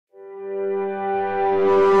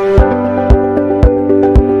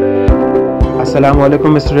Assalamu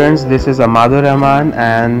alaikum students, this is Ahmadur Rahman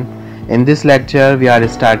and in this lecture we are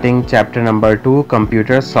starting chapter number 2,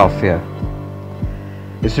 computer software.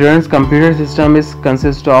 Students, computer system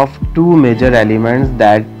consists of two major elements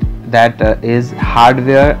that is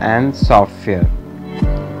hardware and software.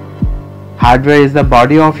 Hardware is the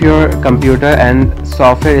body of your computer and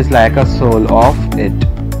software is like a soul of it.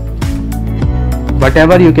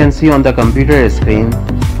 Whatever you can see on the computer screen,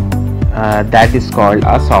 that is called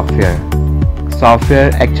a software. Software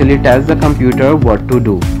actually tells the computer what to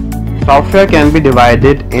do. Software can be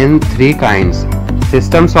divided in three kinds: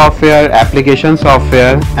 system software, application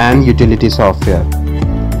software and utility software.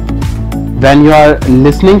 When you are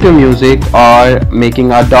listening to music or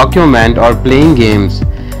making a document or playing games,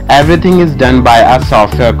 everything is done by a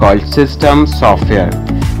software called system software.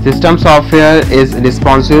 System software is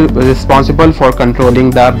responsible for controlling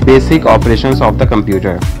the basic operations of the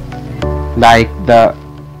computer. Like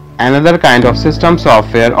another kind of system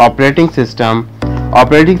software, operating system.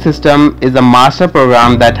 Operating system is a master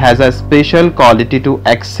program that has a special quality to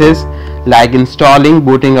access, like installing,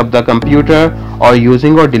 booting up the computer, or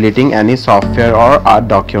using or deleting any software or a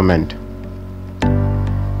document.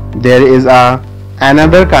 There is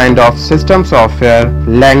another kind of system software,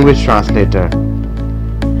 language translator.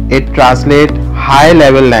 It translates high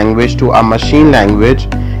level language to a machine language.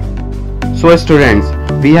 So students,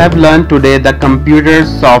 we have learned today the computer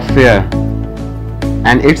software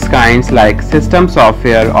and its kinds like system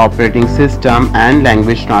software, operating system and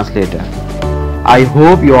language translator. I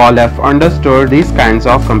hope you all have understood these kinds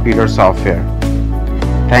of computer software.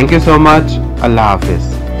 Thank you so much. Allah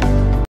Hafiz.